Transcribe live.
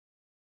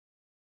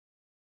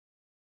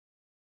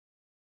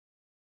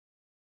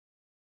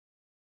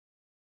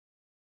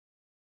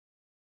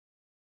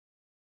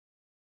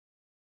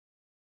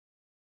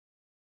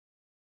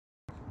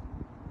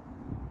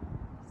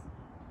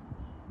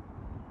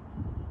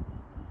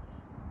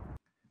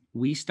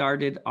We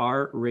started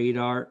our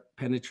radar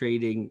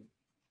penetrating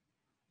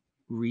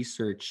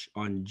research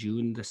on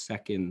June the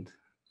 2nd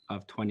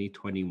of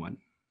 2021.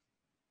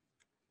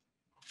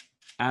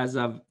 As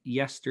of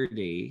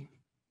yesterday,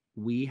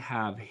 we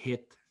have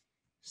hit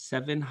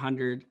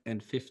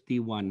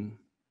 751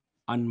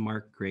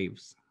 unmarked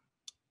graves.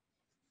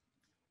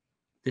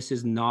 This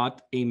is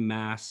not a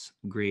mass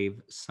grave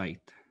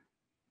site.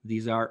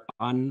 These are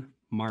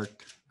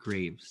unmarked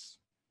graves.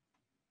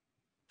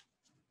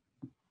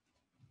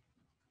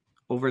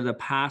 Over the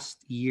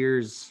past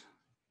years,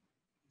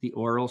 the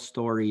oral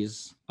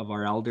stories of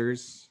our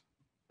elders,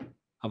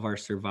 of our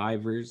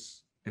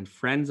survivors, and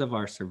friends of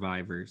our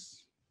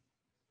survivors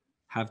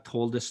have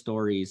told us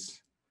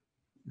stories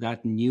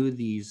that knew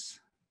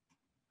these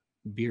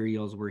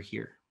burials were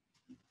here.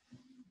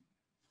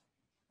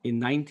 In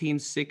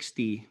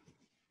 1960,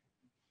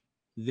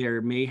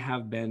 there may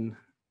have been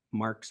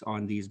marks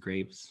on these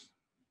graves.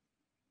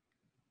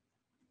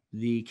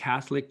 The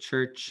Catholic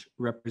Church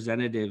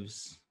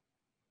representatives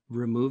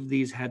removed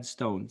these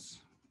headstones,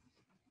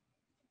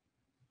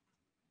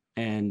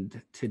 and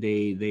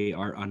today they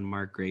are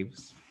unmarked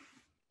graves.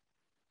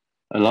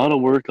 A lot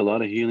of work, a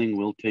lot of healing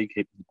will take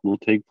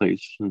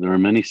place. There are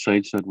many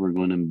sites that we're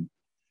going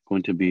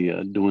to be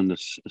doing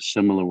this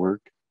similar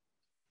work,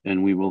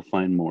 and we will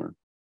find more.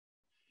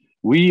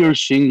 We are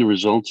seeing the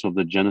results of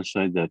the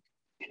genocide that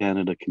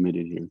Canada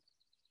committed here.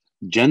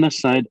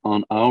 Genocide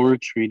on our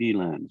treaty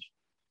lands.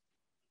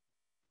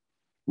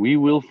 We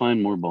will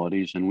find more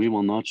bodies, and we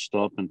will not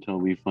stop until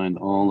we find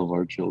all of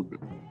our children.